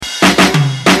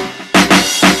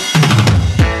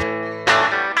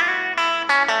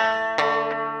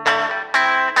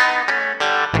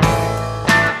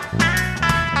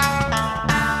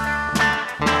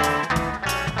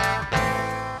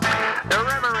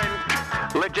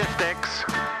logistics.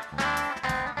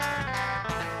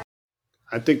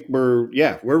 I think we're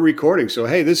recording. So,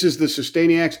 hey, this is the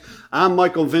Sustainiacs. I'm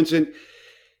Michael Vincent.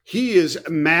 He is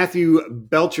Matthew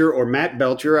Belcher, or Matt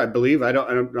Belcher, I believe. I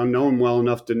don't know him well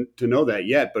enough to know that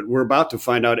yet, but we're about to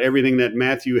find out everything that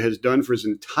Matthew has done for his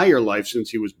entire life since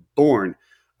he was born.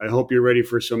 I hope you're ready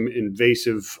for some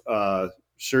invasive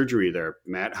surgery there,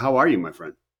 Matt. How are you, my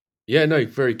friend? Yeah, no,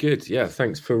 very good. Yeah,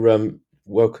 thanks for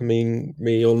welcoming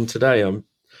me on today. I'm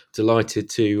delighted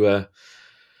to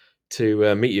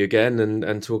meet you again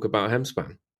and talk about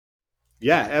Hemspan.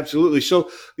 Yeah, absolutely.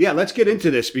 So, let's get into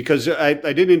this because I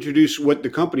didn't introduce what the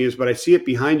company is, but I see it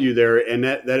behind you there, and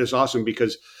that is awesome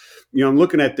because, I'm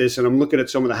looking at this and I'm looking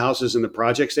at some of the houses and the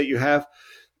projects that you have,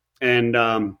 and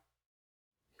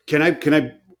can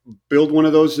I build one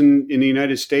of those in the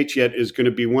United States yet is going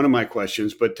to be one of my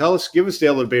questions. But give us the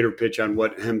elevator pitch on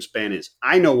what Hemspan is.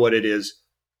 I know what it is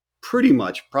pretty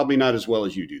much, probably not as well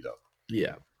as you do, though.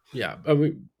 Yeah. I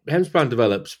mean, Hemspan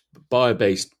develops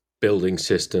bio-based building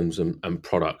systems and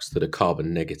products that are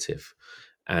carbon negative.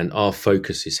 And our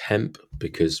focus is hemp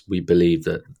because we believe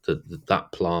that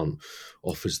plant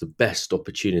offers the best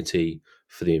opportunity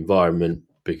for the environment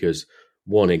because,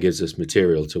 one, it gives us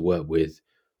material to work with,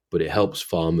 but it helps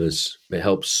farmers, it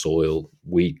helps soil,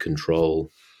 weed control,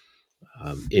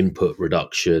 input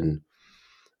reduction,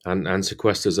 and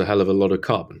sequesters a hell of a lot of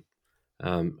carbon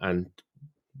and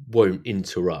won't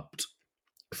interrupt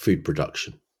food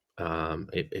production.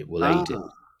 It will aid it,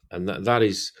 and that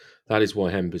is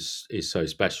why hemp is so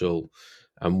special,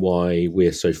 and why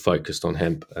we're so focused on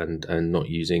hemp and not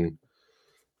using,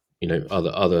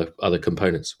 other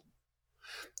components.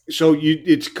 So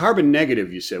it's carbon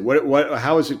negative. You said what?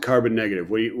 How is it carbon negative?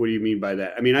 What do you mean by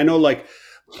that? I mean, I know like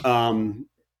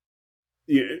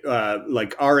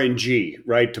RNG,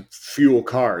 right, to fuel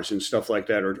cars and stuff like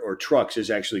that, or trucks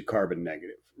is actually carbon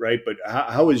negative, right? But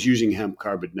how is using hemp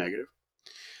carbon negative?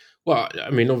 Well, I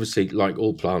mean, obviously, like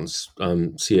all plants,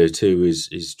 CO2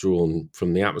 is drawn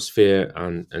from the atmosphere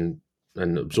and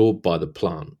absorbed by the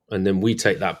plant, and then we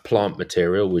take that plant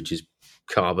material, which is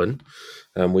carbon,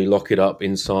 and we lock it up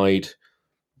inside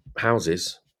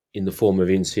houses in the form of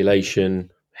insulation,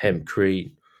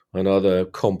 hempcrete, and other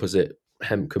composite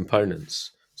hemp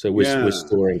components. So we're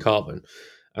storing carbon,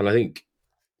 and I think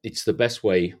it's the best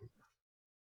way,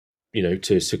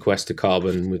 to sequester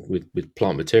carbon with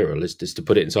plant material is to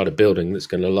put it inside a building that's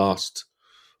going to last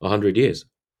 100 years.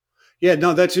 Yeah,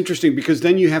 no, that's interesting because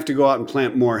then you have to go out and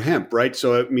plant more hemp, right?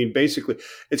 So, I mean, basically,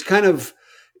 it's kind of,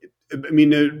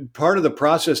 part of the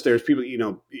process there is people,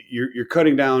 you're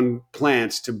cutting down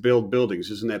plants to build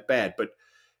buildings. Isn't that bad? But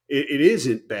it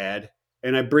isn't bad.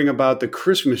 And I bring about the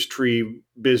Christmas tree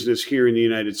business here in the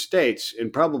United States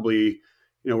and probably,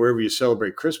 wherever you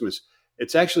celebrate Christmas,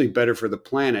 it's actually better for the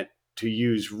planet to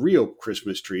use real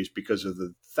Christmas trees because of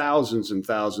the thousands and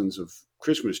thousands of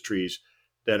Christmas trees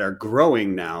that are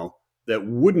growing now that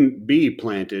wouldn't be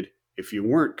planted if you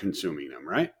weren't consuming them,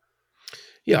 right?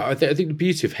 Yeah, I think the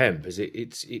beauty of hemp is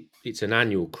it's an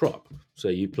annual crop. So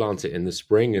you plant it in the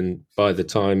spring, and by the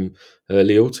time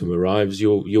early autumn arrives,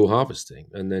 you're harvesting,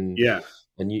 and then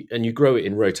and you grow it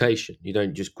in rotation. You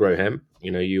don't just grow hemp.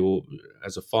 You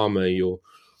as a farmer, you're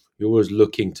always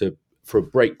looking for a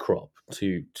break crop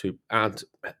to add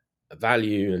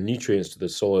value and nutrients to the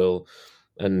soil.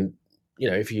 And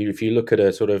if you look at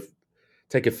a sort of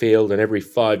take a field and every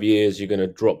 5 years you're going to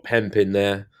drop hemp in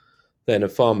there, then a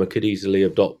farmer could easily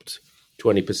adopt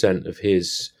 20% of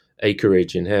his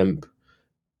acreage in hemp,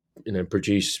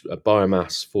 produce a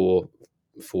biomass for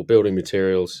building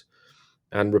materials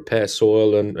and repair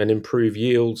soil and improve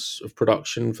yields of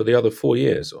production for the other 4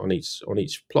 years on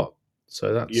each plot.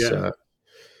 So that's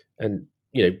and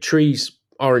trees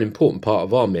are an important part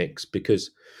of our mix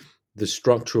because the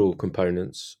structural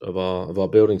components of our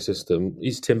building system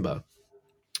is timber,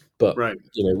 but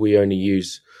we only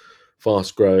use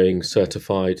fast-growing,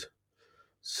 certified,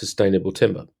 sustainable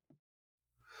timber.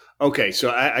 Okay, so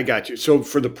I got you. So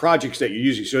for the projects that you're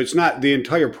using, so it's not the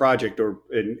entire project, or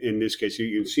in this case,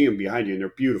 you can see them behind you, and they're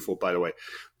beautiful, by the way.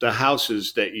 The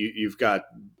houses that you've got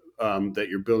that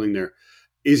you're building there,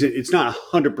 it's not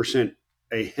 100%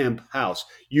 a hemp house.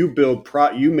 You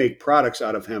make products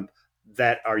out of hemp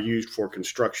that are used for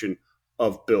construction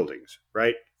of buildings,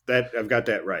 right? That I've got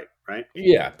that right?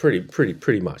 Yeah,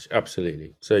 pretty much,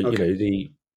 absolutely. So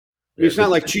okay. It's not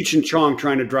like Cheech and Chong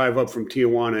trying to drive up from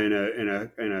Tijuana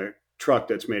in a truck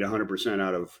that's made 100%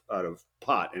 out of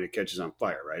pot and it catches on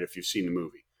fire, right? If you've seen the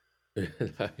movie.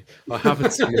 I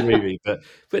haven't seen the movie,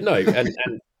 but no,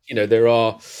 and there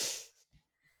are,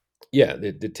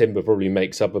 the timber probably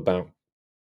makes up about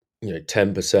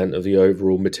 10% of the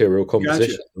overall material Gotcha.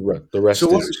 composition. The rest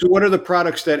is. So what are the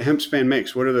products that Hemspan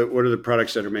makes? What are the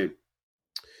products that are made?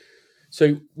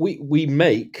 So we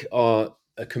make a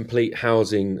complete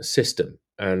housing system,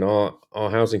 and our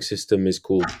housing system is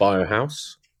called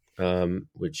Biohouse,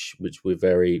 which we're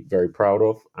very very proud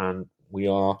of, and we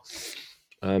are.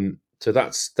 So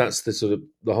that's the sort of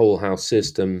the whole house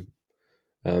system,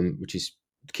 which is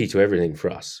key to everything for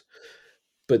us.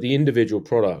 But the individual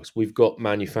products, we've got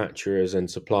manufacturers and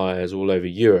suppliers all over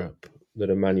Europe that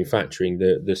are manufacturing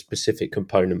the specific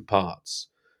component parts,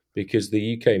 because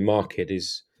the UK market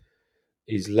is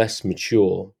less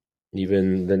mature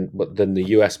even than the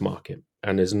US market,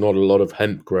 and there's not a lot of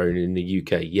hemp grown in the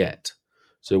UK yet.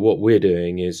 So what we're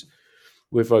doing is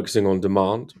we're focusing on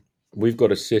demand. We've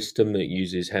got a system that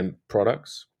uses hemp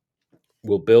products.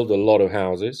 We'll build a lot of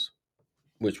houses,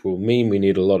 which will mean we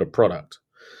need a lot of product.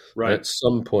 And Right. at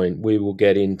some point, we will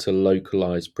get into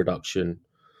localized production,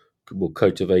 well,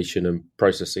 cultivation and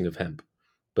processing of hemp.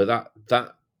 But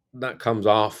that comes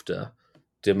after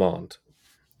demand.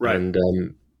 Right. And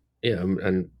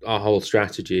and our whole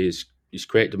strategy is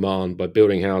create demand by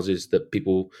building houses that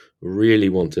people really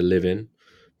want to live in,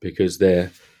 because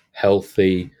they're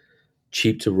healthy,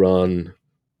 cheap to run,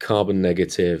 carbon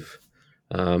negative,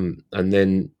 and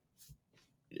then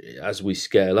as we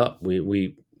scale up,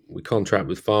 we contract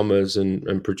with farmers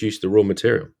and produce the raw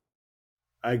material.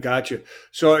 I got you.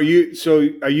 So are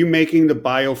you making the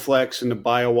BioFlex and the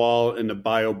BioWall and the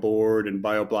BioBoard and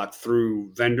BioBlock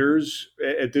through vendors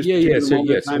at this Yeah, yeah. particular So moment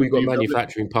yeah, in so time we've until got you build it?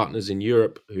 manufacturing partners in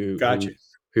Europe Gotcha.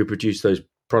 who produce those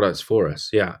products for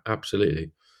us. Yeah,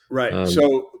 absolutely. Right. Um,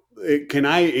 So can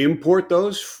I import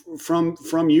those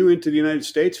from you into the United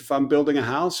States if I'm building a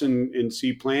house and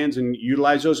see plans and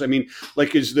utilize those? I mean,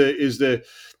 like is the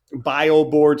bio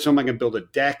board something I can build a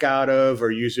deck out of or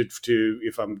use it to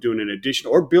if I'm doing an addition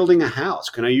or building a house?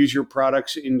 Can I use your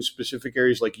products in specific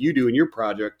areas like you do in your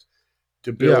project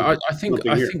to yeah, build something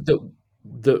I here? think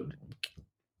that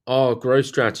our growth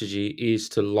strategy is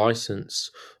to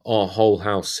license our whole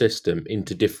house system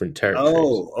into different territories.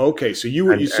 Oh, okay. So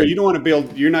And you don't want to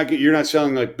build. You're not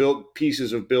selling like built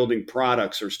pieces of building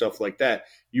products or stuff like that.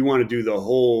 You want to do the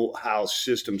whole house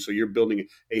system. So you're building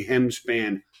a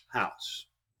Hemspan house.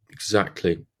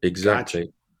 Gotcha.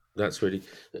 exactly. That's really,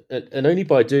 and only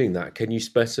by doing that can you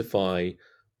specify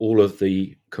all of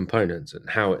the components and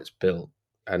how it's built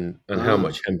and how Ah,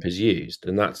 much hemp is used,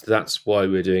 and that's why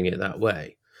we're doing it that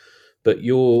way. But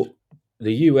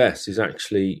the US is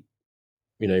actually,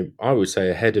 I would say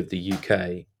ahead of the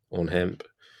UK on hemp,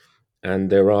 and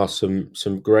there are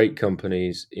some great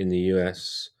companies in the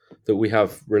US that we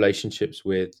have relationships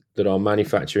with that are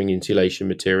manufacturing insulation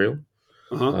material.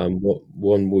 uh-huh.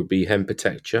 One would be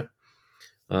Hempatecture,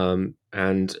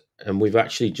 and we've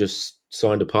actually just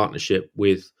signed a partnership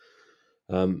with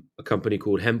a company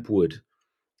called Hempwood,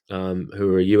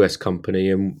 who are a US company,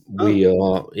 and Oh, we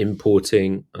are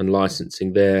importing and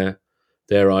licensing their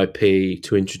IP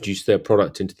to introduce their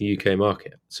product into the UK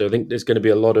market. So I think there's going to be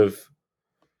a lot of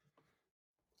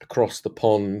across the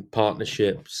pond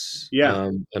partnerships yeah.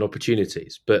 and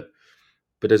opportunities, but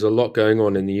there's a lot going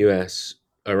on in the US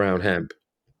around hemp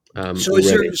So is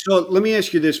there? already. So let me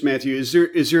ask you this, Matthew. Is there?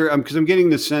 Because I'm getting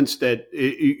the sense that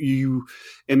you,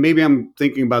 and maybe I'm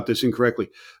thinking about this incorrectly,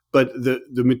 but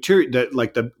the material that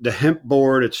like the hemp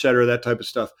board, et cetera, that type of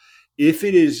stuff, if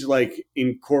it is like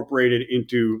incorporated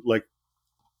into like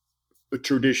a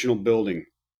traditional building,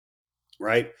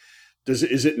 right?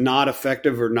 Is it not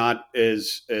effective or not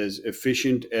as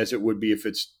efficient as it would be if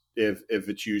it's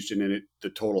used in the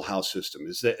total house system?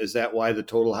 Is that why the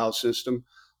total house system?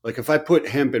 Like if I put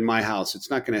hemp in my house, it's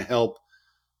not going to help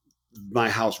my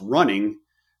house running,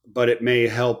 but it may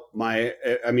help my.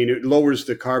 I mean, it lowers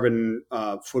the carbon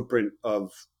footprint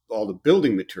of all the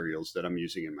building materials that I'm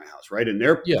using in my house, right? In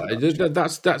their Yeah, production.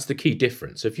 that's the key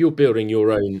difference. If you're building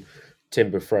your own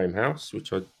timber frame house,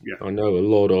 which Yeah, I know a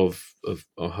lot of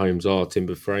our homes are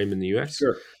timber frame in the US,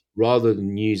 sure. rather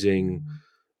than using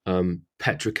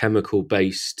petrochemical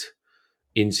based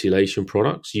insulation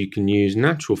products, you can use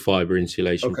natural fiber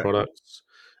insulation Okay, products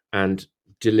and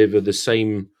deliver the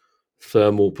same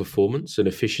thermal performance and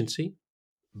efficiency,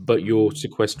 but you're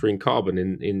sequestering carbon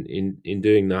in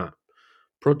doing that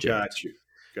project. got you,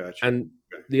 got you. And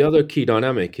Okay. the other key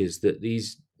dynamic is that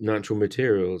these natural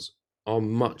materials are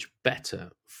much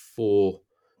better for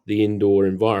the indoor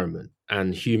environment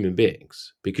and human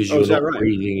beings, because Oh, you're is that not right?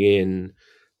 breathing in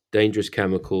dangerous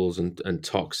chemicals and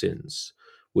toxins,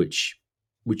 which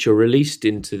are released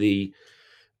into the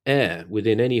air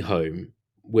within any home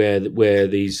where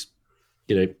these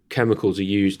chemicals are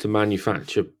used to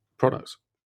manufacture products.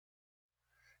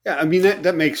 Yeah, I mean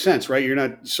that makes sense, right? You're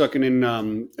not sucking in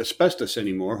asbestos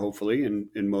anymore, hopefully,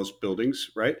 in most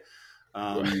buildings, right?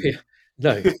 Um, Right.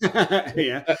 No,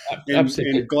 yeah, and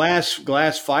absolutely.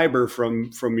 glass fiber from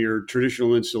your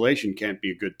traditional insulation can't be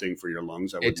a good thing for your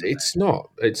lungs, I It's wouldn't it's imagine. not.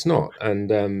 It's not.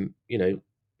 And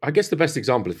I guess the best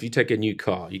example, if you take a new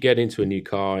car, you get into a new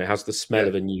car, it has the smell Yeah.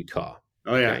 of a new car.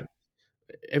 Oh yeah. Okay.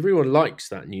 Everyone likes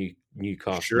that new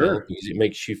car smell Sure. because it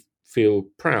makes you feel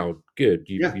proud, good.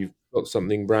 Yeah. You've got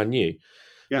something brand new.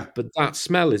 Yeah. But that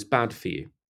smell is bad for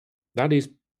you. That is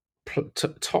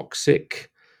toxic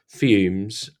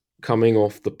fumes coming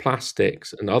off the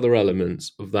plastics and other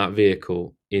elements of that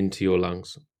vehicle into your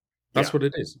lungs. That's Yeah. what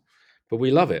it is. But we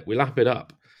love it. We lap it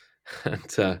up.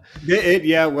 And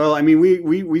Yeah. Well, I mean,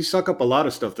 we suck up a lot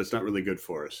of stuff that's not really good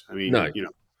for us. I mean, no, no.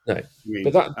 I mean,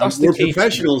 But that's the we're key to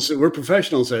professionals. We're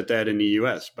professionals at that in the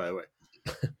U.S. By the way.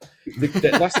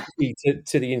 that's the key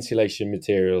to the insulation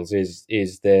materials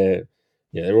is they're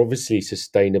obviously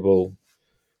sustainable,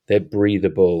 they're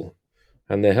breathable,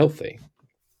 and they're healthy.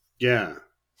 Yeah.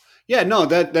 Yeah. No,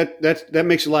 that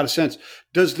makes a lot of sense.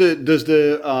 Does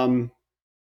the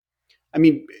I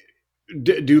mean,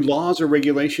 do laws or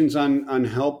regulations on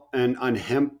help and on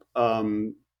hemp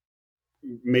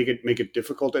make it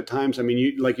difficult at times? I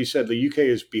mean, like you said, the UK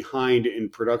is behind in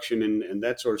production and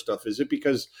that sort of stuff. Is it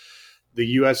because the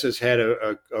US has had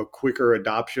a quicker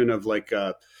adoption of like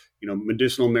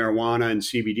medicinal marijuana and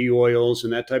CBD oils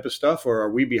and that type of stuff, or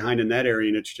are we behind in that area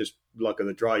and it's just luck of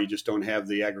the draw? You just don't have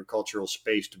the agricultural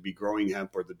space to be growing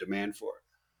hemp or the demand for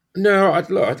it. No, I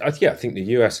think the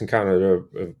US and Canada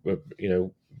are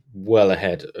well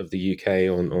ahead of the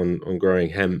UK on growing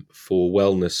hemp for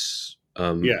wellness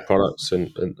Yeah, products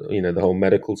and the whole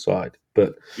medical side.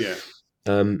 But yeah,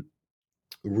 um,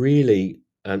 really,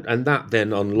 and that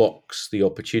then unlocks the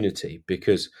opportunity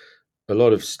because a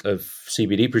lot of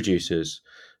CBD producers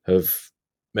have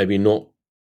maybe not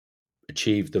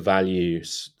achieved the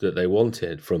values that they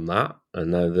wanted from that,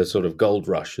 and the sort of gold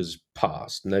rush has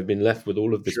passed, and they've been left with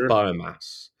all of this sure,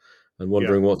 biomass and yeah,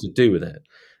 wondering what to do with it.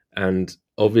 And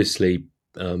obviously,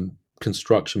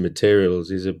 construction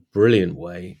materials is a brilliant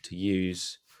way to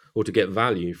use or to get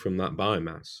value from that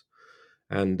biomass,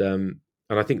 and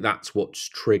I think that's what's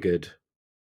triggered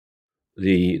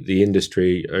the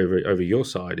industry over your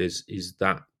side is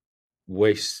that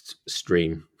waste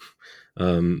stream.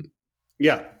 Um,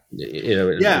 yeah,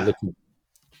 and yeah. looking,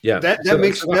 yeah. That that So,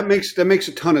 makes so that, that makes that makes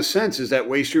a ton of sense. Is that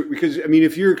waste root? Because I mean,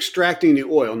 if you're extracting the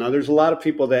oil, now there's a lot of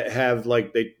people that have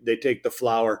like they take the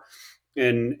flour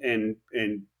and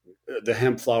the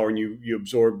hemp flour and you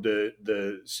absorb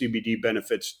the CBD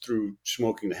benefits through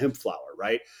smoking the hemp flour,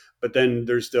 right? But then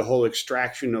there's the whole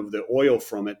extraction of the oil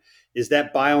from it. Is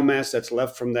that biomass that's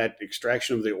left from that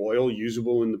extraction of the oil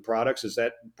usable in the products? Is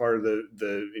that part of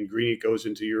the ingredient goes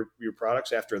into your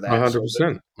products after that? So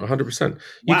 100%, 100%.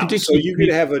 You could wow. do So you could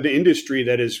you, have an industry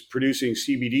that is producing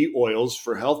CBD oils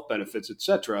for health benefits, et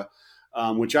cetera,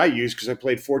 which I use because I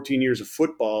played 14 years of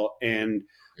football. And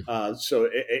so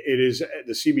it is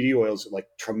the CBD oils are like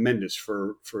tremendous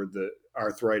for the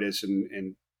arthritis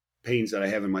and pains that I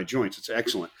have in my joints. It's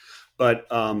excellent. But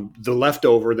the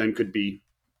leftover then could be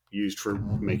used for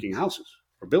making houses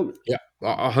or building. yeah,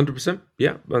 100%.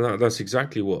 Yeah, and that's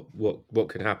exactly what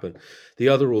could happen. The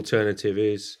other alternative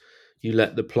is you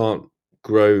let the plant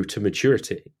grow to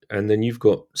maturity, and then you've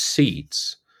got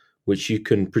seeds which you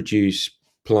can produce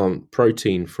plant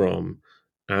protein from,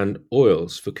 and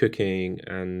oils for cooking,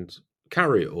 and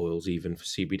carrier oils even for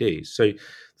CBD. So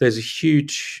there's a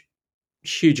huge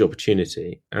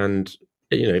opportunity, and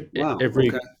Wow. Okay.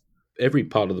 every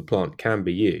part of the plant can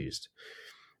be used.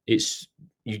 It's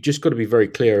you just got to be very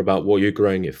clear about what you're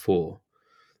growing it for,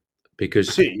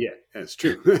 because Yeah, that's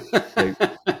true. you know,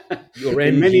 your In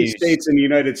end many use, states in the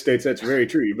United States, that's very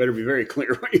true. You better be very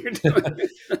clear what you're doing.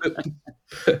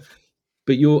 but,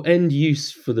 but your end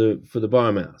use for the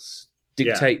biomass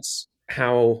Yeah, dictates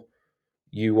how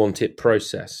you want it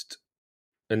processed,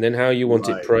 and then how you want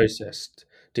it right. processed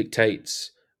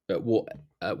dictates at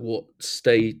what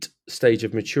stage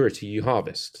of maturity you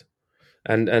harvest,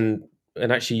 and and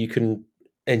and actually you can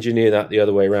engineer that the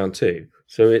other way around too.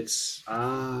 So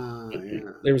Yeah.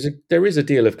 there is a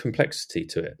deal of complexity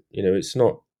to it. It's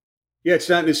not. Yeah, it's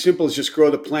not as simple as just grow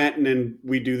the plant and then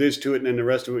we do this to it, and then the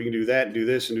rest of it we can do that and do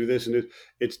this and do this and this.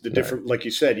 It's the No. different, like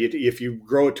you said. If you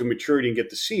grow it to maturity and get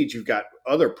the seeds, you've got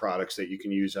other products that you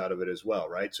can use out of it as well,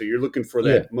 right? So you're looking for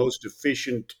Yeah. that most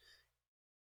efficient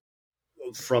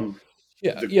from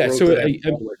Yeah. the Yeah. growth So of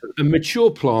that. a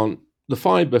mature plant, the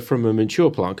fiber from a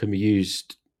mature plant can be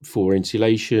used. for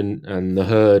insulation, and the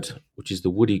hurd, which is the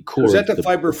woody So is core that of the the.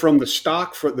 fiber from the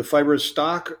stock, for the fibrous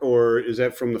stock, or is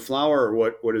that from the flower,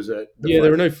 or what is that? The Yeah,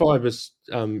 there are fiber? no fibers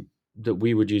that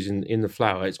we would use in the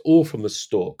flower. It's all from the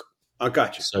stalk. I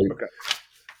got you. So Okay.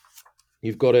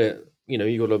 you've got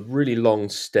you've got a really long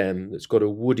stem that's got a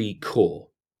woody core,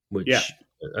 Yeah.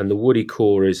 and the woody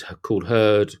core is called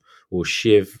hurd or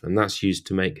shiv, and that's used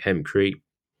to make hempcrete.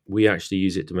 We actually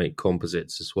use it to make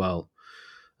composites as well.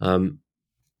 Um,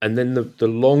 and then the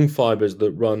long fibers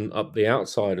that run up the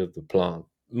outside of the plant,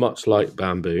 much like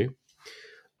bamboo,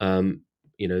 um,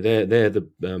 they're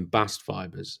the bast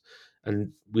fibers,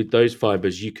 and with those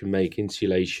fibers you can make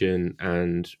insulation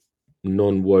and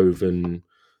non-woven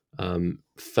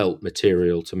felt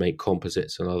material to make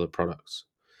composites and other products.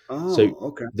 So Oh,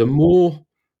 okay. the more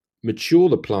mature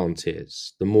the plant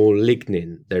is, the more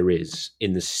lignin there is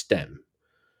in the stem,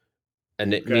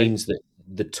 and it Okay. means that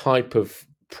the type of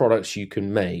products you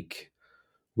can make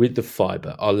with the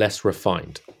fiber are less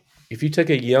refined. If you take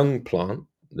a young plant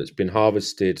that's been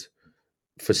harvested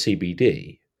for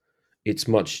CBD, it's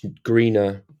much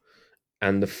greener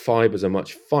and the fibers are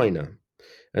much finer.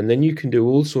 And then you can do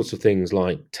all sorts of things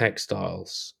like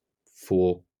textiles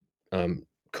for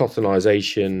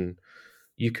cottonization.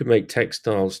 You can make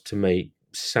textiles to make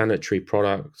sanitary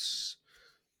products,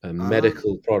 Ah,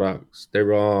 medical products.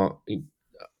 There are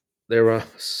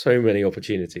so many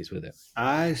opportunities with it.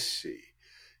 I see.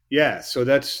 Yeah. So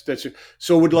that's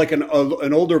so would like an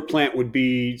older plant would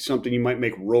be something you might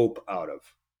make rope out of,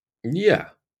 Yeah,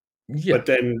 but yeah,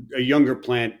 then a younger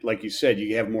plant, like you said,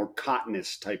 you have more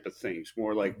cottonous type of things,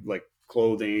 more like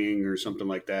clothing or something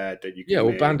like that that you yeah. can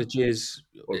Or make, bandages.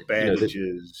 or That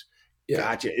bandages. yeah.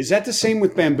 Gotcha. Is that the same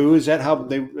with bamboo? Is that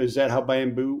how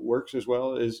bamboo works as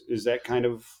well? Is that kind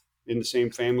of in the same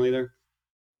family there?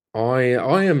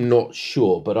 I am not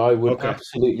sure, but I would Okay.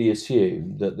 absolutely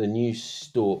assume that the new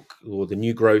stalk or the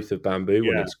new growth of bamboo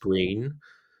when Yeah. it's green,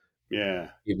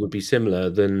 Yeah. it would be similar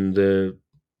than the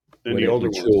Then when the it older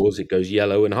ones. matures, it goes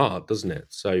yellow and hard, doesn't it?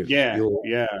 So Yeah. you're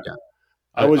Yeah. yeah,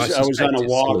 I I was on suspect a it's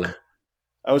similar. walk.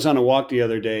 I was on a walk the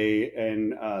other day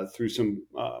and through some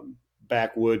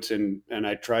backwoods, and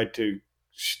I tried to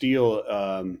steal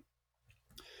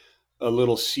a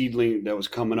little seedling that was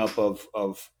coming up of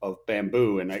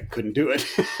bamboo, and I couldn't do it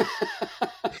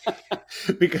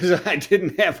because I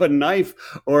didn't have a knife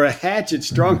or a hatchet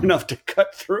strong enough to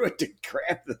cut through it to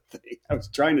grab the thing. I was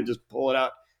trying to just pull it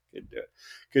out, couldn't do it.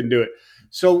 Couldn't do it.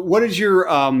 So, what is your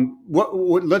what?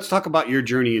 Let's talk about your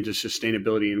journey into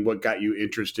sustainability and what got you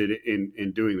interested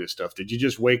in doing this stuff. Did you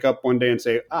just wake up one day and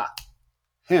say,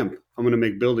 hemp, I'm going to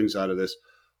make buildings out of this?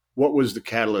 What was the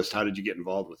catalyst? How did you get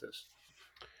involved with this?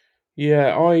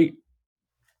 Yeah, I,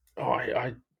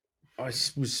 I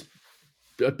was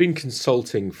I've been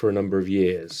consulting for a number of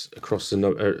years across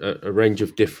a range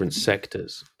of different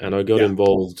sectors, and I got Yeah.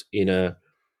 involved in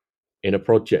a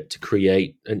project to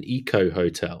create an eco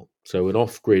hotel, so an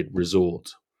off-grid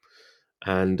resort,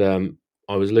 and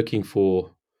I was looking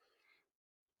for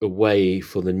a way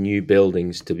for the new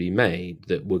buildings to be made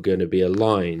that were going to be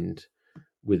aligned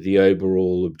with the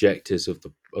overall objectives of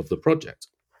the project,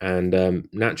 and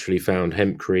naturally found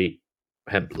hempcrete,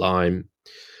 hemp lime,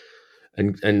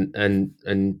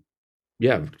 and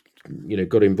yeah,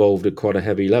 got involved at quite a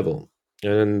heavy level,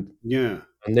 and Yeah.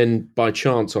 and then by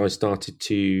chance I started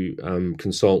to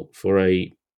consult for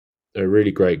a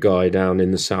really great guy down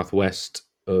in the southwest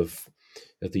of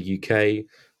the UK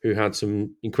who had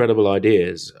some incredible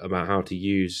ideas about how to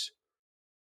use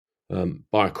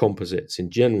biocomposites in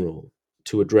general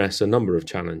to address a number of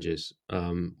challenges,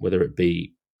 whether it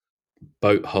be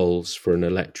boat hulls for an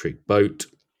electric boat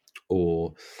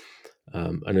or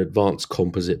an advanced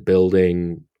composite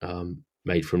building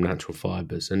made from natural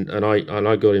fibers, and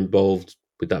I got involved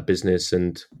with that business,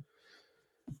 and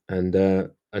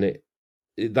that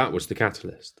was the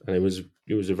catalyst, and it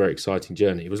was a very exciting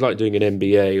journey. It was like doing an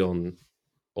MBA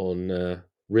on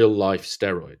real life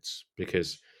steroids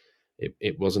because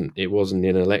it wasn't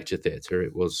in a lecture theatre.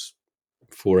 It was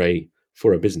for a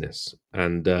business,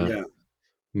 and Yeah.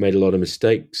 made a lot of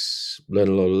mistakes, learned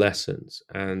a lot of lessons,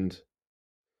 and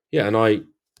yeah, and I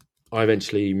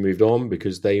eventually moved on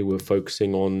because they were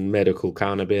focusing on medical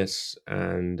cannabis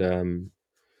and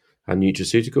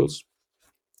nutraceuticals.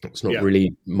 It's not Yeah.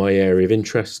 really my area of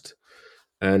interest,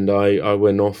 and I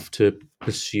went off to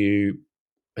pursue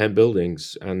hemp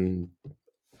buildings, and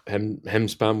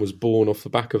Hemspan was born off the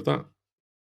back of that.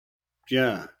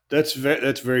 Yeah. That's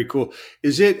very cool.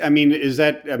 Is it? I mean, is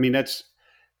that? I mean, that's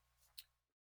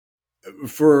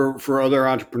For other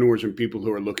entrepreneurs and people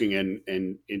who are looking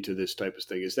and into this type of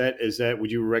thing, is that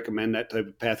would you recommend that type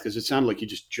of path? Because it sounded like you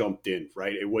just jumped in,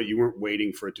 right? What you weren't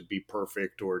waiting for it to be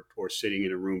perfect or sitting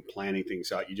in a room planning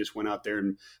things out. You just went out there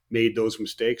and made those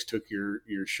mistakes, took your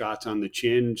shots on the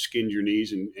chin, skinned your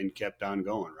knees, and kept on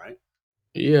going, right?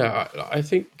 Yeah, I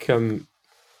think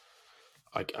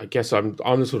I guess I'm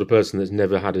the sort of person that's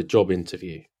never had a job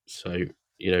interview. So,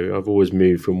 I've always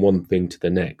moved from one thing to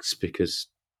the next because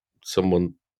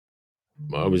someone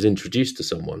I was introduced to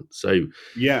someone. So,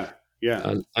 Yeah,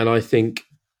 yeah, and I think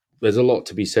there's a lot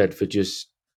to be said for just,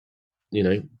 you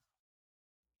know,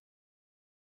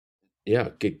 yeah,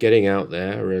 getting out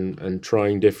there and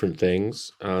trying different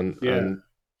things and yeah.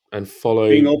 Being follow.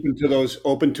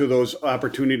 open to those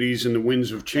opportunities and the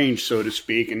winds of change, so to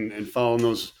speak, and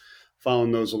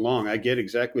following those along. I get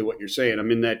exactly what you're saying.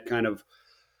 I'm in that kind of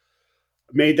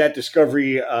made that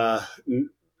discovery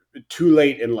too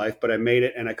late in life, but I made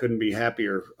it, and I couldn't be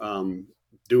happier.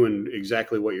 Doing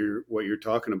exactly what you're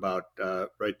talking about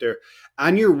right there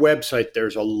on your website.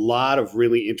 There's a lot of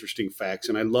really interesting facts,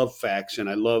 and I love facts, and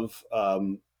I love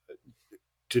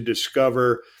to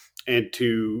discover and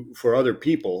to for other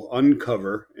people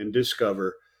uncover and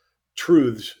discover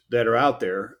truths that are out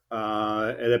there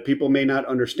and that people may not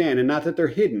understand, and not that they're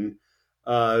hidden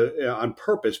on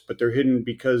purpose, but they're hidden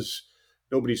because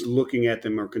nobody's looking at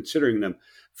them or considering them.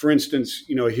 For instance,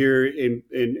 here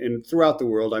in throughout the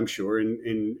world, I'm sure in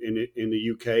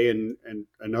the UK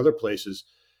and other places,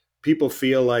 people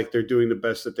feel like they're doing the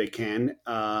best that they can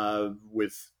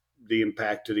with the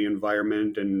impact to the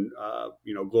environment and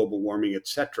global warming,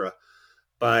 etc.,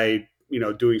 by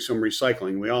doing some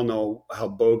recycling. We all know how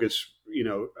bogus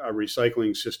our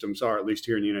recycling systems are. At least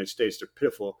here in the United States, they're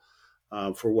pitiful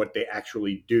for what they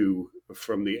actually do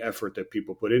from the effort that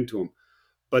people put into them.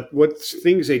 But what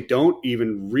things they don't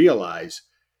even realize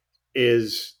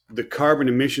is the carbon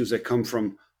emissions that come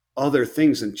from other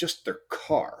things than just their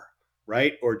car,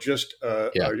 right? Or just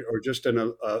Yeah, or just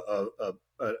an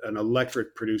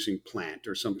electric producing plant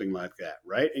or something like that,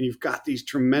 right? And you've got these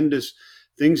tremendous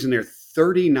things in there.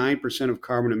 39% of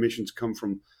carbon emissions come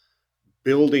from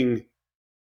building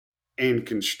and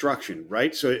construction,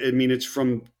 right? So I mean, it's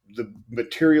from the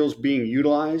materials being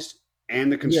utilized and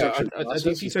the yeah. construction I think if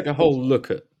process. you take a whole look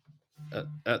at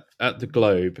the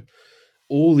globe,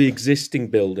 all the existing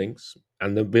buildings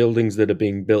and the buildings that are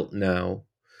being built now,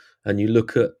 and you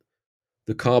look at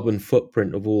the carbon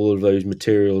footprint of all of those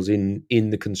materials in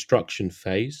the construction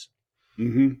phase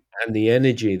Mm-hmm. and the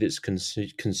energy that's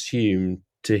consumed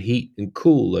to heat and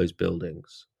cool those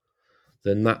buildings,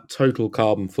 then that total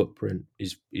carbon footprint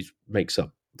is makes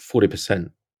up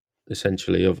 40%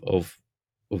 essentially of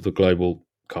the global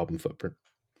carbon footprint,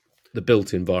 the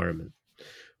built environment,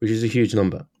 which is a huge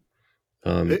number.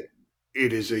 Um,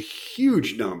 It is a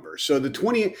huge number. So the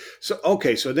 20, so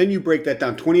okay, so then you break that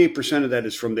down. 28% of that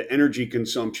is from the energy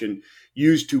consumption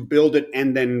used to build it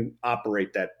and then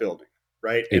operate that building,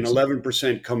 right? And it's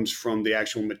 11% comes from the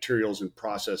actual materials and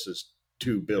processes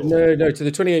to build. no. So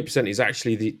the 28% is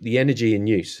actually the energy in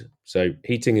use, so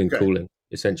heating and Okay. cooling,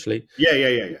 essentially. Yeah, yeah,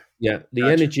 yeah, yeah. Yeah, the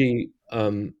Gotcha. energy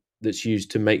that's used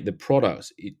to make the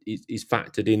products is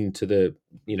factored into the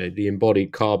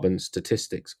embodied carbon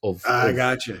statistics I of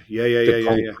gotcha. Yeah, yeah, the yeah,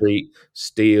 yeah, yeah. concrete,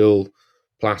 steel,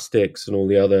 plastics, and all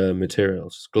the other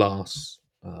materials, glass,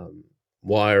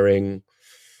 wiring,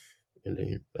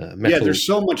 Yeah, metals. there's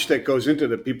so much that goes into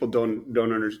that people don't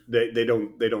understand.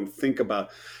 They don't think about.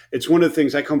 It's one of the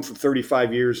things. I come from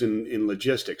 35 years in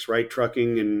logistics, right?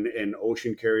 Trucking and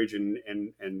ocean carriage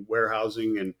and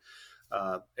warehousing and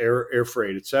air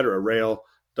freight, et cetera, rail,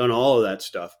 done all of that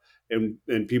stuff. And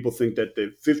people think that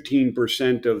the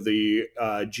 15% of the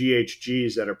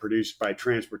GHGs that are produced by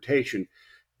transportation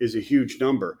is a huge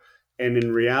number. And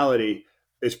in reality,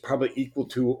 it's probably equal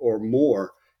to or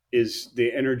more is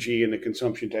the energy and the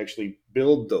consumption to actually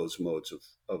build those modes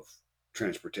of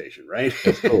transportation, right?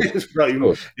 Of course, It's of probably,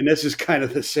 course. and this is kind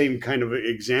of the same kind of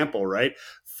example, right?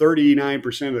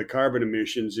 39% of the carbon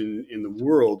emissions in the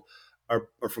world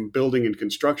are from building and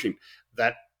construction.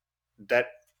 That that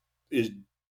is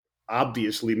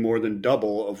obviously more than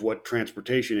double of what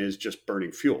transportation is just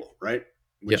burning fuel, right?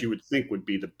 Which Yeah. you would think would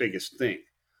be the biggest thing,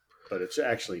 but it's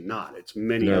actually not. It's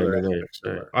many No, other no, no, aspects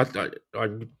of no.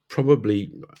 our. I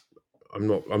probably I'm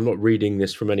not reading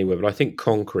this from anywhere, but I think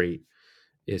concrete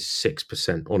is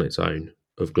 6% on its own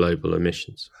of global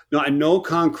emissions. No, I know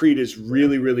concrete is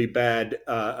really, really bad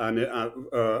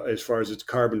as far as its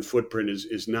carbon footprint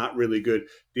is not really good.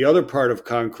 The other part of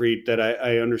concrete that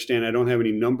I understand, I don't have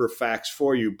any number facts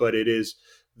for you, but it is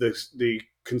the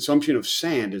consumption of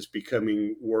sand is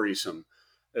becoming worrisome.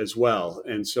 as well.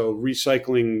 And so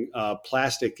recycling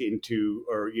plastic into,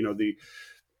 or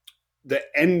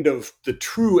the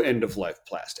true end of life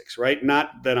plastics, right?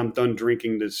 Not that I'm done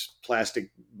drinking this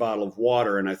plastic bottle of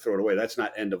water and I throw it away. That's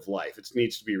not end of life. It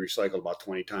needs to be recycled about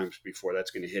 20 times before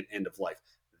that's going to hit end of life.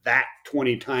 That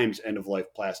 20 times end of life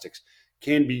plastics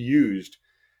can be used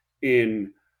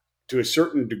in, to a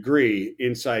certain degree,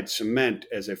 inside cement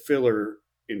as a filler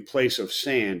in place of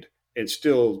sand, and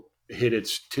still hit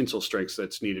its tensile strength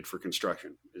that's needed for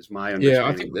construction, is my Yeah, I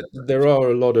understanding. think that there are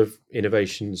a lot of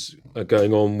innovations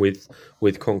going on with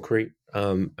concrete,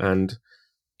 and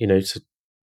it's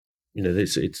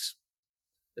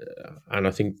and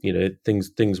I think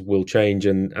things will change,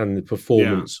 and the Yeah.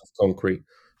 performance of concrete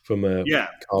from a Yeah.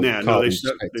 Yeah. No, carbon they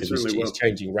perspective certainly is will.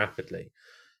 changing rapidly.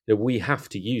 We have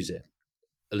to use it,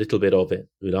 a little bit of it,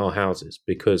 with our houses,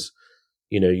 because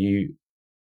you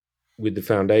with the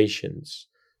foundations,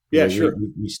 Yeah, we sure.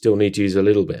 still need to use a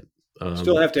little bit.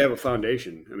 Still have to have a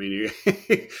foundation. I mean, you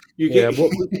Yeah, get.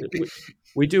 what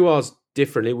we do ours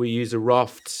differently. We use a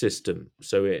raft system,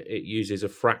 so it uses a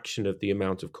fraction of the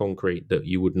amount of concrete that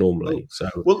you would Oh, normally. So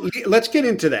well, let's get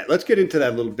into that. Let's get into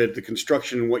that a little bit. The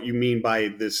construction and what you mean by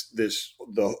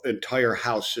the entire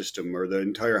house system or the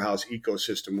entire house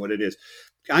ecosystem, what it is.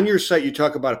 On your site, you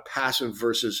talk about passive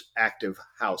versus active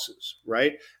houses,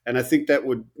 right? And I think that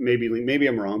would maybe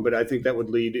I'm wrong, but I think that would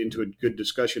lead into a good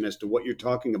discussion as to what you're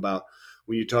talking about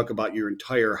when you talk about your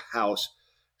entire house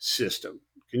system.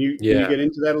 Can you yeah, get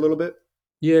into that a little bit?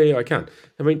 yeah, I can.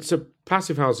 I mean, so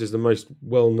passive house is the most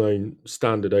well-known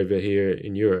standard over here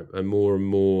in Europe, and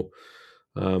more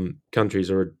countries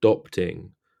are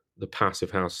adopting the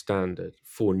passive house standard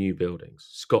for new buildings.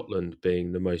 Scotland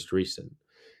being the most recent,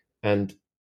 and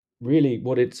really,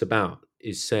 what it's about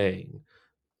is saying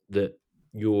that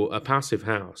a passive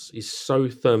house is so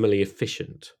thermally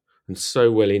efficient and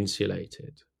so well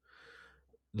insulated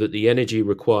that the energy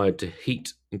required to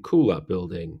heat and cool that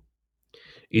building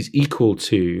is equal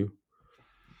to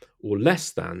or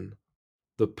less than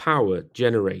the power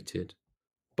generated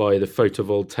by the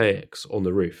photovoltaics on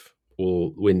the roof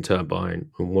or wind turbine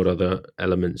and what other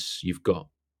elements you've got.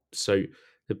 So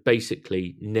they're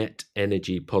basically net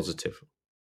energy positive.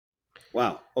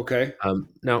 Wow. Okay.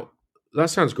 Now that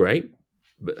sounds great,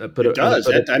 It does.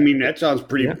 I mean, that sounds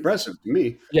pretty yeah, impressive to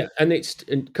me. yeah,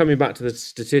 and coming back to the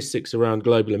statistics around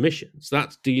global emissions,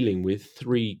 that's dealing with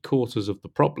 3/4 of the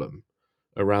problem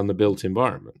around the built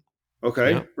environment. Yeah,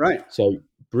 Okay. Right. so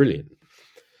brilliant.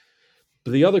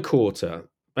 But the other quarter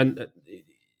and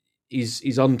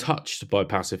is untouched by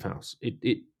passive house.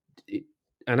 It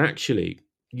and actually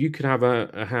you could have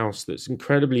a house that's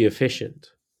incredibly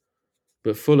efficient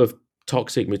but full of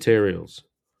toxic materials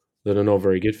that are not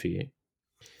very good for you,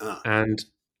 Uh,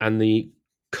 and the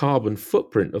carbon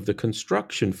footprint of the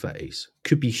construction phase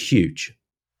could be huge.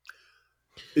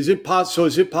 So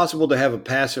is it possible to have a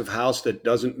passive house that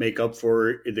doesn't make up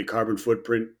for the carbon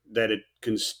footprint that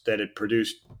it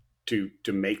produced to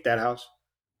make that house?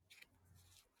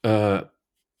 Uh,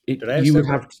 Did I ask that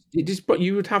right? but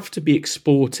you would have to be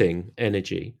exporting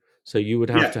energy, so you would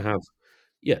have Yeah. to have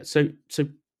yeah. So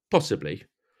possibly,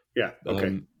 Yeah.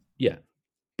 Okay. yeah,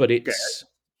 but Okay. it's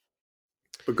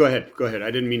But go ahead. Go ahead. I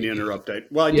didn't mean to interrupt.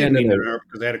 Well, I yeah, did no, mean to no, interrupt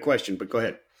because I had a question. But go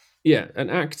ahead. yeah. An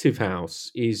active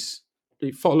house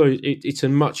it's a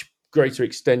much greater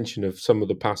extension of some of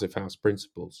the passive house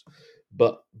principles,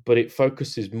 but it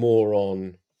focuses more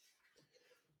on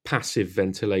passive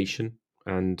ventilation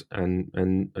and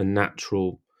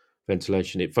natural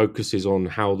ventilation. It focuses on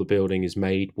how the building is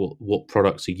made, what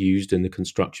products are used in the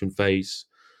construction phase,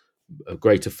 a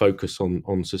greater focus on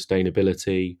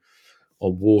sustainability,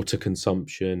 on water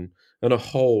consumption, and a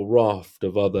whole raft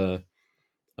of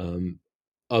um,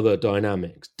 other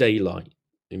dynamics, daylight,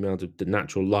 the amount of the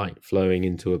natural light flowing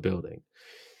into a building.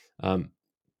 Um,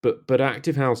 but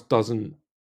active house doesn't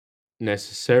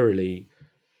necessarily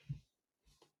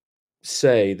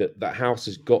say that that house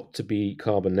has got to be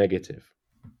carbon negative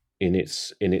in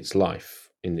its life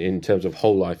in terms of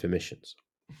whole life emissions,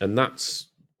 and that's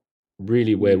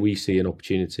really where Hmm. we see an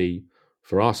opportunity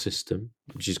for our system,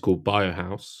 which is called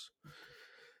biohouse.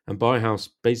 And biohouse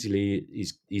basically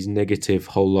is negative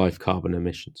whole life carbon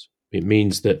emissions. It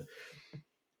means that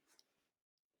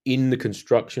in the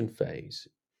construction phase,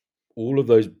 all of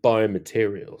those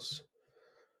biomaterials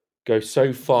go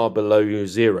so far below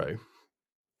zero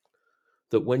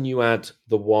that when you add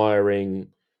the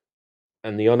wiring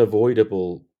and the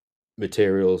unavoidable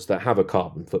materials that have a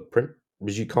carbon footprint,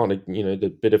 because you can't,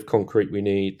 the bit of concrete we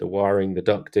need, the wiring, the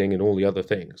ducting, and all the other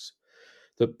things,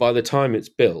 that by the time it's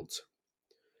built,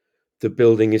 the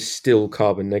building is still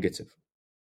carbon negative.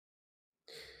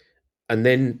 and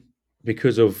then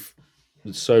because of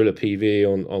the solar PV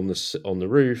on the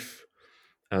roof,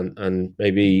 and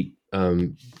maybe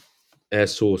air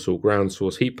source or ground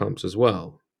source heat pumps as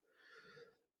well,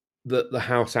 the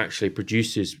house actually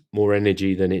produces more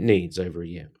energy than it needs over a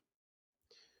year.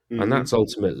 And that's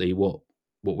ultimately what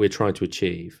we're trying to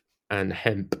achieve. And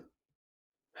hemp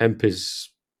is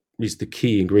the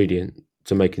key ingredient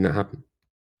to making that happen.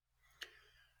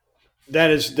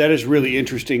 That is really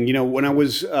interesting. You know, when I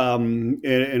was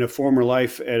in a former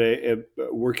life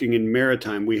working in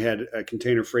maritime, we had a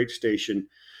container freight station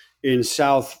in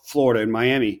South Florida, in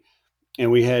Miami,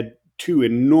 and we had two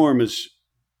enormous,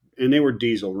 and they were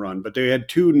diesel run, but they had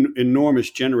two enormous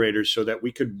generators so that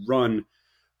we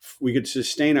could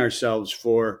sustain ourselves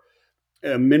for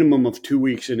a minimum of 2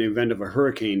 weeks in the event of a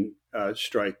hurricane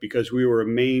strike, because we were a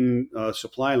main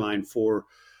supply line for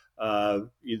the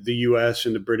U.S.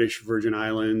 and the British Virgin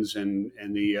Islands and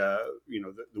the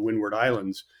the Windward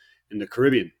Islands in the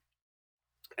Caribbean,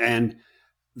 and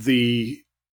the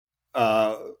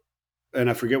and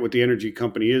I forget what the energy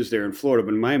company is there in Florida,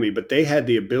 but in Miami, but they had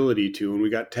the ability to, and we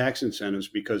got tax incentives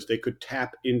because they could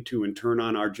tap into and turn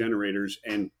on our generators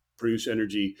and produce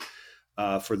energy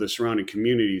for the surrounding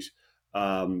communities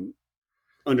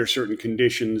under certain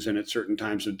conditions and at certain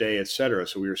times of day, et cetera.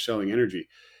 So we were selling energy.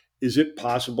 Is it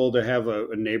possible to have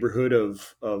a neighborhood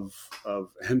of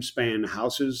Hemspan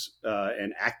houses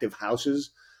and active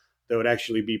houses that would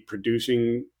actually be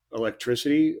producing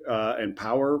electricity and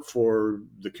power for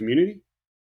the community?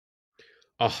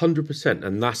 100%,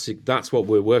 and that's what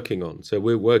we're working on. So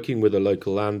we're working with a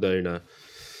local landowner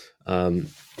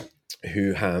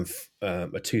who have a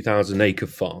 2,000-acre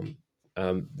farm.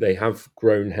 They have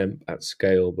grown hemp at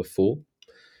scale before,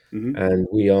 and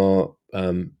we are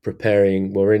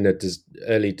preparing. We're in a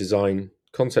early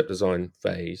concept design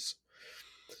phase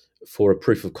for a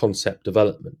proof of concept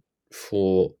development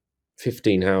for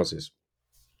 15 houses.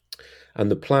 And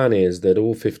the plan is that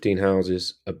all 15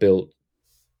 houses are built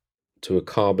to a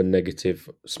carbon negative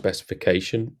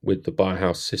specification with the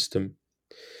biohouse system,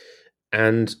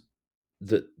 and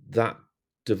that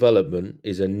development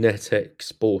is a net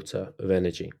exporter of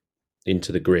energy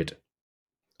into the grid.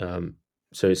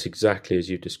 So it's exactly as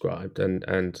you described,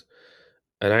 and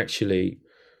actually,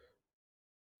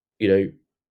 you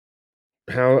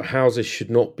know, houses should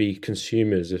not be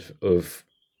consumers of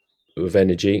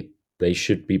energy. They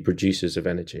should be producers of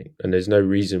energy, and there's no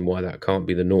reason why that can't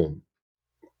be the norm.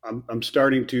 I'm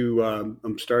starting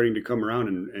to come around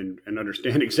and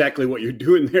understand exactly what you're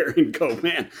doing there, and go,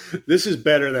 man, this is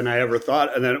better than I ever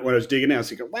thought. And then when I was digging out, I was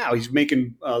thinking, wow, he's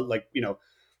making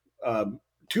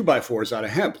 2x4s out of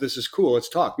hemp. This is cool. Let's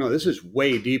talk. No, this is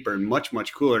way deeper and much,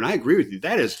 much cooler. And I agree with you.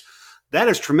 That is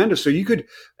tremendous. So you could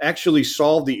actually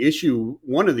solve the issue,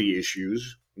 one of the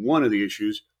issues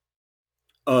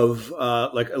of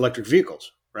like electric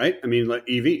vehicles, right? I mean, like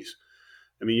EVs.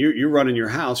 I mean, you're running your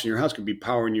house, and your house could be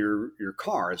powering your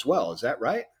car as well. Is that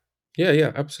right?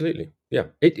 Yeah, absolutely. Yeah,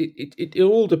 it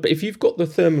all depends. If you've got the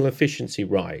thermal efficiency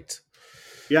right,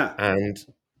 yeah,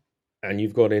 and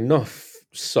you've got enough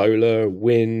solar,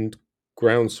 wind,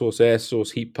 ground source, air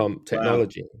source, heat pump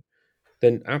technology,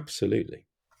 then absolutely.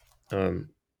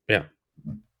 Yeah.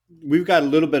 We've got a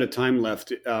little bit of time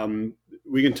left.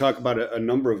 We can talk about a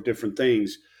number of different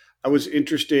things. I was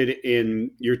interested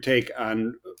in your take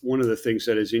on one of the things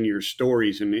that is in your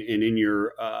stories and in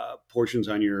your portions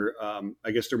on your,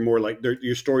 I guess they're more like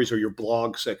your stories or your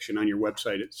blog section on your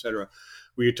website, et cetera,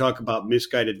 where you talk about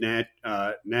misguided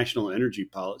national energy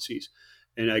policies.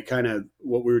 And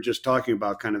what we were just talking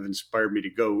about kind of inspired me to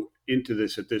go into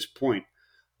this at this point.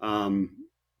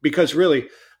 Because really,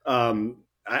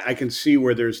 I can see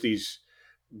where there's these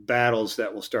battles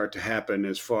that will start to happen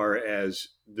as far as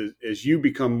as you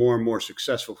become more and more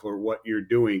successful for what you're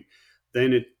doing.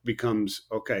 Then it becomes,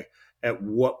 okay, at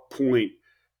what point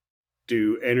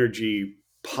do energy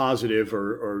positive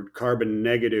or carbon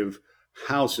negative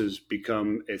houses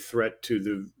become a threat to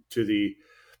the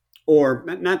or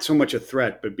not so much a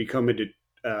threat, but become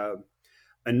a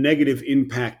negative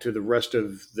impact to the rest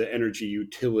of the energy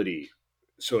utility,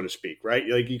 so to speak, right?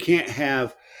 Like you can't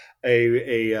have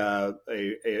an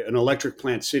electric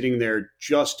plant sitting there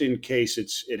just in case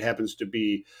it happens to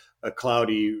be a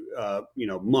cloudy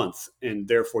month, and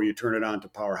therefore you turn it on to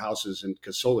power houses, and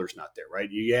because solar's not there,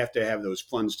 right? You have to have those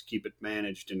funds to keep it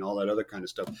managed and all that other kind of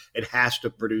stuff. It has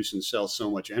to produce and sell so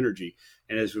much energy,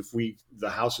 and as if the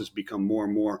houses become more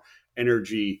and more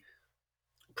energy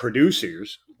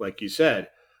producers, like you said,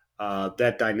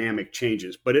 that dynamic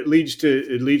changes. But it leads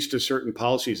to certain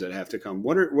policies that have to come.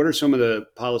 What are some of the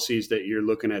policies that you're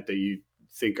looking at that you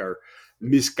think are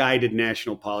misguided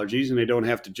national policies, and they don't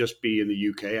have to just be in the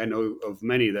UK. I know of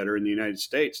many that are in the United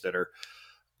States that are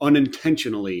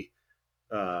unintentionally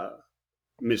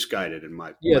misguided, in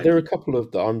my there are view. a couple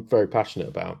of that I'm very passionate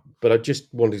about, but I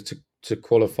just wanted to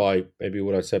qualify maybe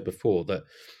what I said before, that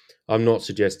I'm not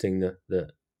suggesting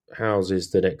that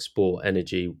houses that export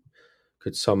energy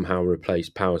could somehow replace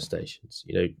power stations.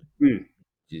 Mm,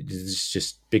 It's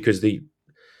just because the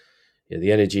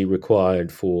energy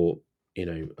required for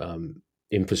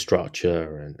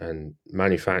infrastructure and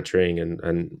manufacturing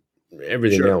and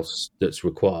everything sure, else that's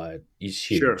required is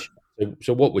sure, huge.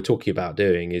 So what we're talking about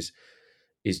doing is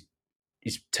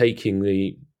is taking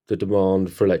the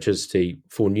demand for electricity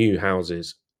for new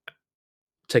houses,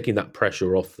 taking that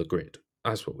pressure off the grid.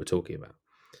 That's what we're talking about.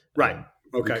 right,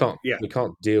 We okay, can't yeah. we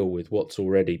can't deal with what's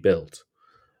already built,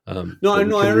 No, but we I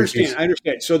can understand. reduce. I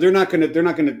understand. So they're not going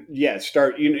to, yeah,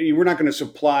 start. We're not going to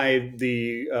supply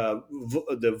the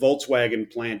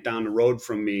Volkswagen plant down the road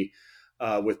from me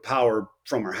with power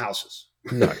from our houses.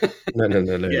 No, no, no,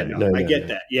 no, no, Yeah, no, no, no, I no, get no.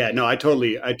 that. Yeah, no, I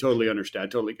totally understand. I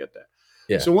totally get that.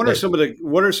 Yeah, So, no, what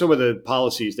are some of the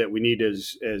policies that we need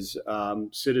as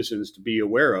citizens to be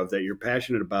aware of that you're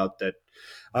passionate about? That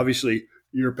obviously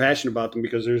you're passionate about them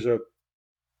because there's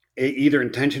either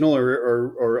intentional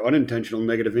or unintentional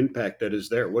negative impact that is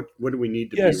there. What do we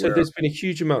need to yeah. be So aware of? there's been a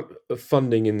huge amount of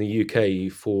funding in the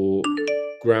UK for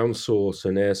ground source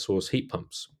and air source heat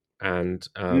pumps, Mm,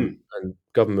 and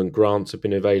government grants have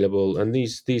been available, and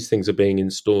these things are being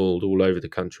installed all over the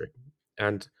country.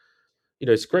 And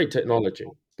it's great technology,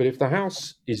 but if the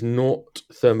house is not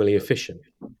thermally efficient,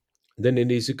 then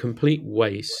it is a complete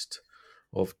waste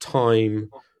of time,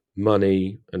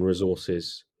 money, and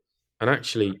resources. And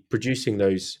actually, producing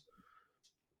those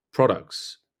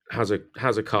products has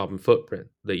a carbon footprint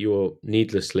that you're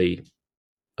needlessly,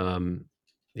 um,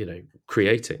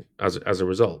 creating as a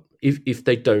result. If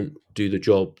they don't do the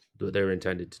job that they're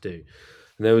intended to do.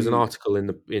 And there was an mm, article in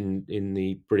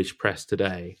the British press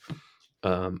today,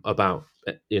 about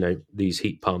these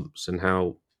heat pumps and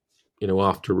how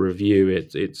after review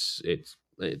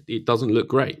it doesn't look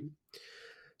great.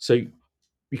 So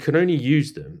you can only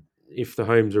use them if the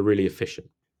homes are really efficient.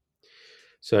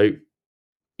 So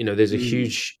there's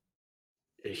mm,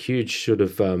 a huge sort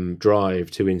of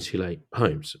drive to insulate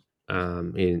homes,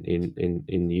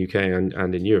 in the UK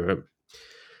and in Europe,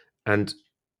 and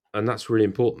that's really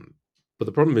important. But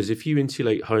the problem is if you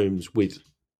insulate homes with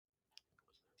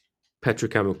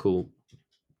petrochemical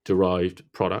derived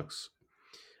products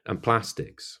and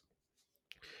plastics,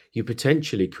 you're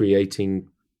potentially creating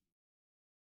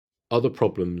other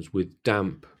problems with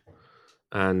damp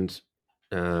and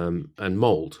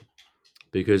mold.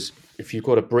 Because if you've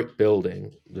got a brick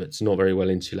building that's not very well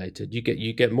insulated, you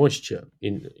get moisture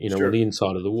on sure. the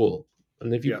inside of the wall,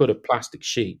 and if you Yeah. put a plastic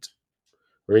sheet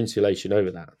or insulation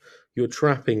over that, you're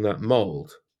trapping that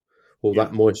mold or Yeah.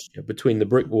 that moisture between the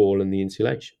brick wall and the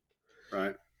insulation,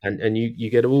 Right. and you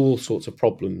get all sorts of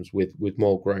problems with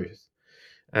mold growth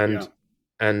Yeah. and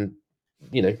and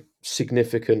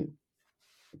significant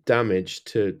damage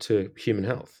to human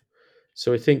health.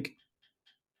 So I think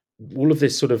all of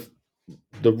this sort of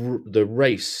the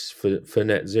race for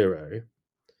net zero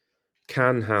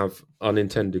can have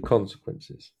unintended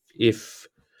consequences if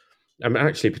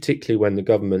actually particularly when the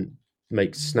government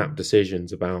makes snap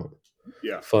decisions about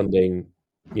Yeah. funding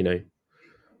you know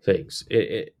things.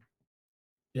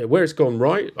 Where it's gone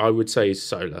right, I would say, is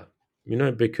solar,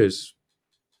 because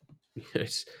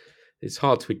it's it's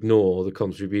hard to ignore the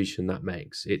contribution that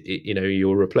makes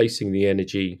you're replacing the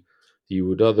energy you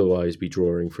would otherwise be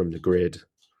drawing from the grid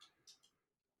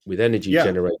with energy Yeah.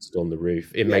 generated on the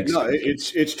roof. It Yeah. makes No,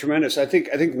 complete. it's tremendous. I think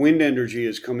wind energy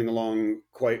is coming along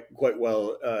quite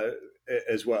well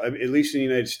as well. I mean, at least in the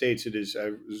United States, it is.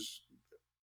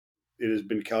 It has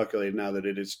been calculated now that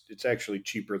it's actually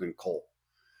cheaper than coal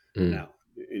Mm. now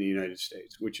in the United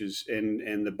States, which is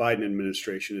and the Biden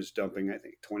administration is dumping, I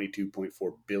think,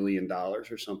 $22.4 billion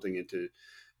or something into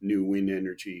new wind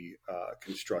energy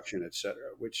construction, et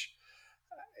cetera. Which,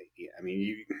 I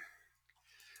mean,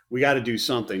 we got to do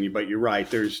something. But you're right.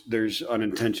 There's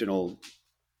unintentional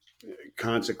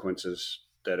consequences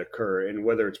that occur, and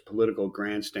whether it's political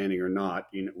grandstanding or not,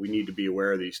 we need to be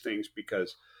aware of these things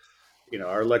because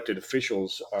our elected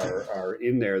officials are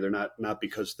in there. They're not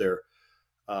because they're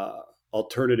uh,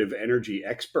 alternative energy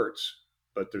experts,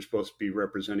 but they're supposed to be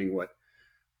representing what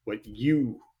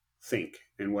you think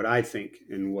and what I think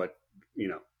and you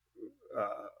know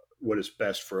uh, what is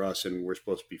best for us, and we're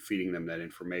supposed to be feeding them that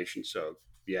information. So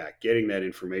yeah, getting that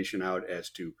information out as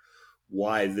to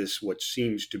why this what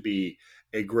seems to be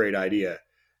a great idea.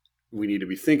 We need to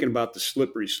be thinking about the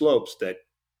slippery slopes that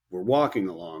were walking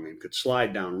along and could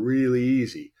slide down really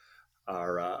easy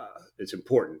are it's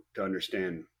important to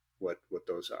understand what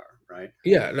those are, right?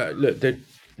 Yeah, look,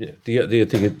 the other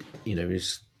thing,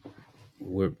 is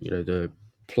the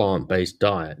plant-based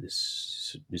diet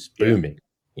is Yeah. booming,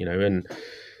 and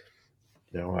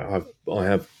I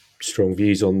have strong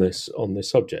views on this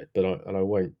subject, but I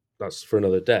won't. That's for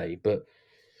another day. But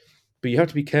you have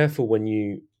to be careful when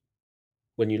you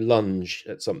lunge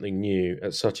at something new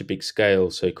at such a big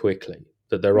scale so quickly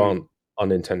that there Mm. aren't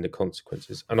unintended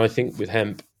consequences. And I think with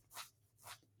hemp,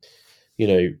 you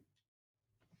know,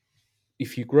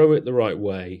 if you grow it the right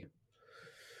way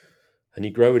and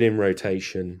you grow it in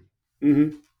rotation,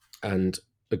 Mm-hmm. and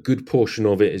a good portion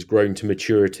of it is grown to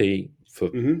maturity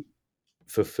Mm-hmm.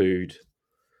 for food,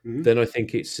 Mm-hmm. then I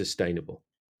think it's sustainable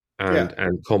Yeah.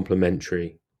 and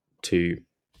complementary to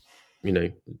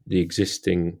the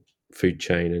existing food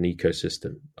chain and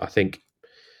ecosystem. I think,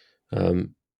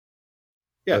 um,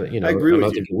 Yeah. I agree and I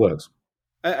with you. think it works.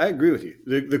 I agree with you.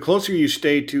 The closer you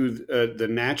stay to the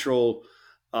natural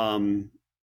um,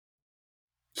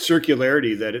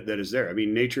 circularity that is there. I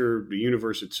mean, nature, the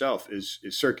universe itself is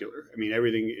circular. I mean,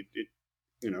 everything it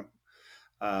you know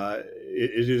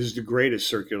it is the greatest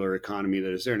circular economy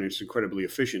that is there, and it's incredibly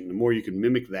efficient. And the more you can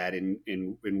mimic that in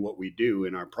what we do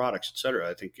in our products, et cetera,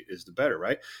 I think is the better,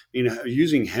 right? I mean,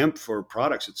 using hemp for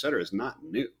products, et cetera, is not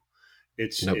new.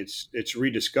 It's No, it's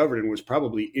rediscovered and was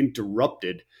probably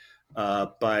interrupted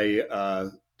by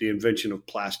the invention of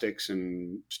plastics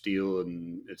and steel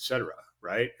and et cetera,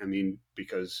 right? I mean,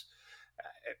 because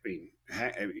I mean,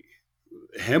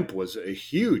 hemp was a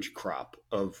huge crop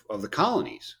of the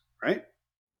colonies, right?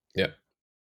 yeah,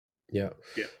 yeah.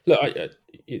 Yeah, Look,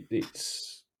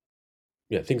 it's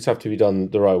things have to be done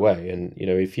the right way, and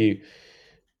if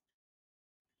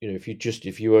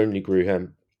you only grew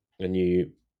hemp and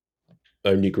you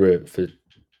only grew it for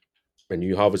and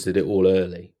you harvested it all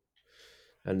early,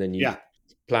 and then you yeah.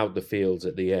 plowed the fields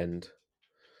at the end,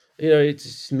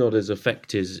 it's not as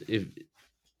effective as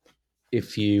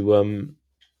if you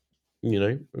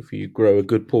if you grow a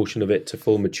good portion of it to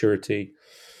full maturity,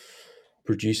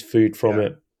 produce food from Yeah.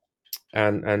 it,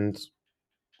 and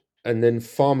then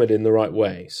farm it in the right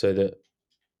way so that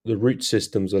the root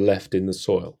systems are left in the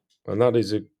soil. And that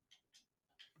is Oh,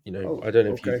 I don't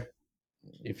know okay.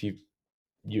 if you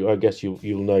I guess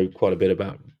you'll know quite a bit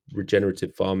about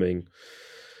regenerative farming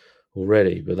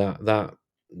already, but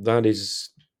that is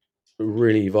a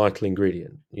really vital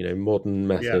ingredient. Modern Yeah.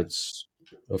 methods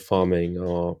of farming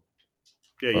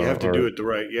Yeah, you have to are do it the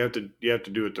right. You have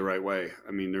to do it the right way.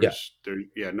 I mean, yeah.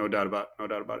 yeah, no doubt about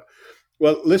it.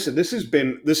 Well, listen, this has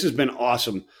been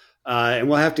awesome, and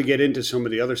we'll have to get into some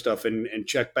of the other stuff and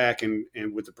check back and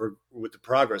with the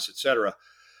progress, et cetera.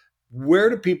 Where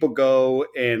do people go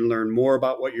and learn more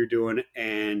about what you're doing,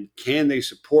 and can they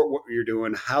support what you're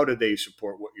doing? How do they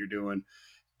support what you're doing?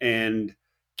 And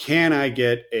can I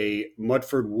get a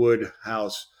Mudford Wood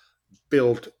house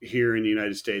built here in the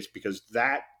United States? Because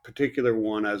that particular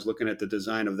one, I was looking at the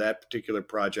design of that particular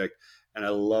project, and I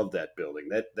love that building.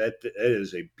 That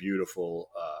is a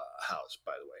beautiful house,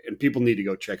 by the way. And people need to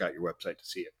go check out your website to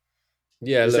see it.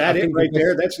 Yeah, Is look, I that it think the right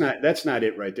there? best. That's not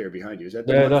it right there behind you. Is that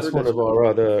the Yeah, that's Mudford? one That's of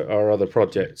not our other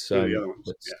projects. one of the other ones.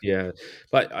 That's, yeah,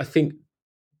 but I think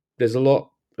there's a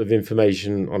lot of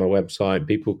information on our website.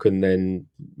 People can then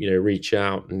reach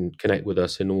out and connect with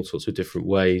us in all sorts of different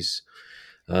ways.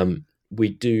 We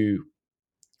do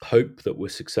hope that we're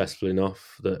successful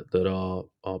enough that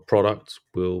our product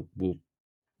will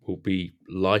be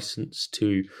licensed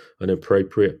to an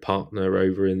appropriate partner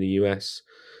over in the US,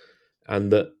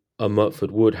 and that a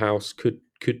Mutford Wood house could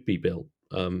be built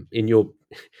in your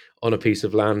on a piece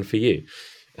of land for you.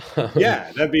 um,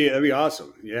 Yeah, that'd be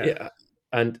awesome. Yeah, yeah,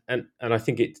 and I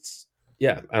think it's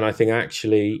and I think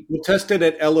actually we'll test it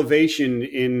at elevation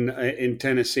in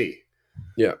Tennessee.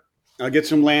 yeah. I'll get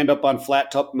some land up on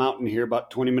Flat Top Mountain here,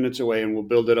 about 20 minutes away, and we'll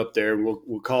build it up there. And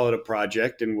we'll call it a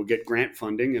project, and we'll get grant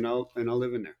funding, and I'll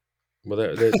live in Well,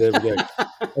 there we go. there.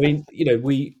 I mean,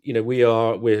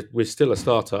 we're still a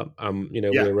startup. Yeah,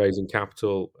 We're raising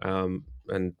capital,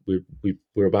 and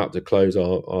we're about to close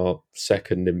our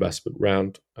second investment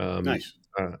round nice,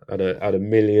 at a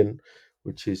million,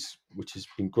 which has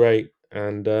been great.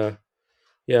 And and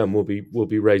we'll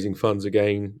be raising funds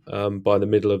again by the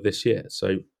middle of this year.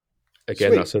 So again,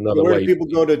 sweet. that's So another where do way for people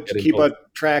go people to to get keep involved. a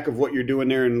track of what you're doing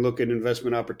there and look at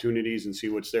investment opportunities and see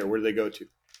what's there? Where do they go to?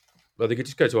 Well, they could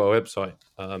just go to our website,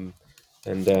 and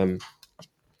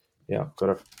I've got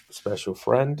a special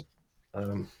friend.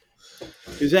 Um,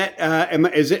 Is it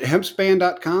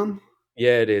hempspan.com?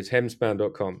 Yeah, it is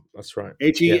hemspan.com. That's right.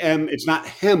 Yeah. Hem. It's not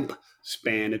hemp.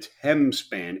 Hemspan. It's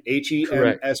Hemspan,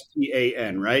 Correct.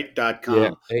 HEMSPAN, right? Yeah,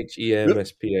 .com.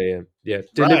 HEMSPAN. Yeah, Right.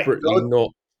 deliberately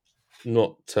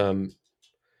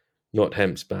not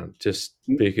Hemspan, just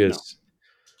No. because.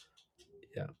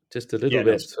 Yeah, just a little Yeah,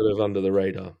 no. bit sort of under the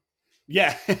radar.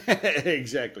 Yeah,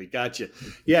 exactly. Gotcha.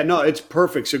 Yeah, no, it's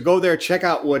perfect. So go there, check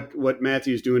out what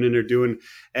Matthew's doing and they're doing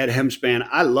at Hemspan.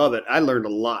 I love it. I learned a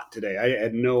lot today. I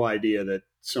had no idea that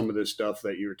some of this stuff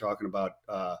that you were talking about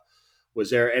was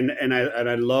there, and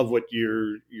I love what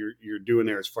you're doing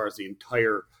there as far as the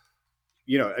entire.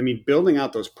 I mean, building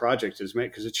out those projects is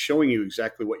because it's showing you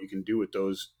exactly what you can do with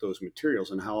those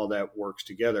materials and how all that works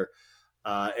together,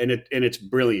 and it's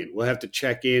brilliant. We'll have to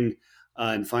check in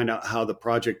and find out how the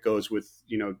project goes with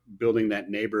building that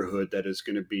neighborhood that is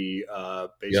going to be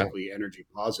basically energy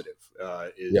positive.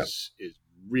 Is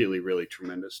really, really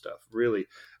tremendous stuff. Really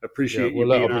appreciate you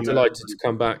being I'll be on. delighted to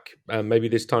come back maybe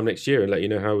this time next year and let you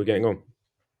know how we're getting on.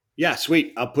 Yeah,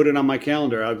 sweet. I'll put it on my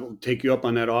calendar. I'll take you up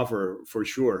on that offer for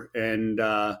sure. And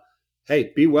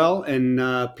hey, be well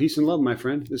and peace and love, my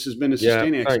friend. This has been a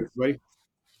Sustainiacs, everybody.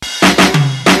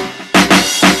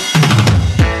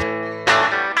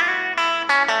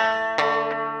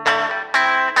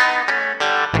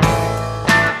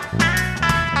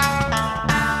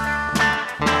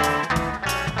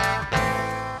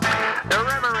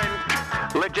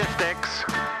 Logistics.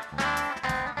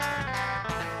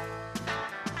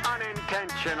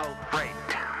 Unintentional freight.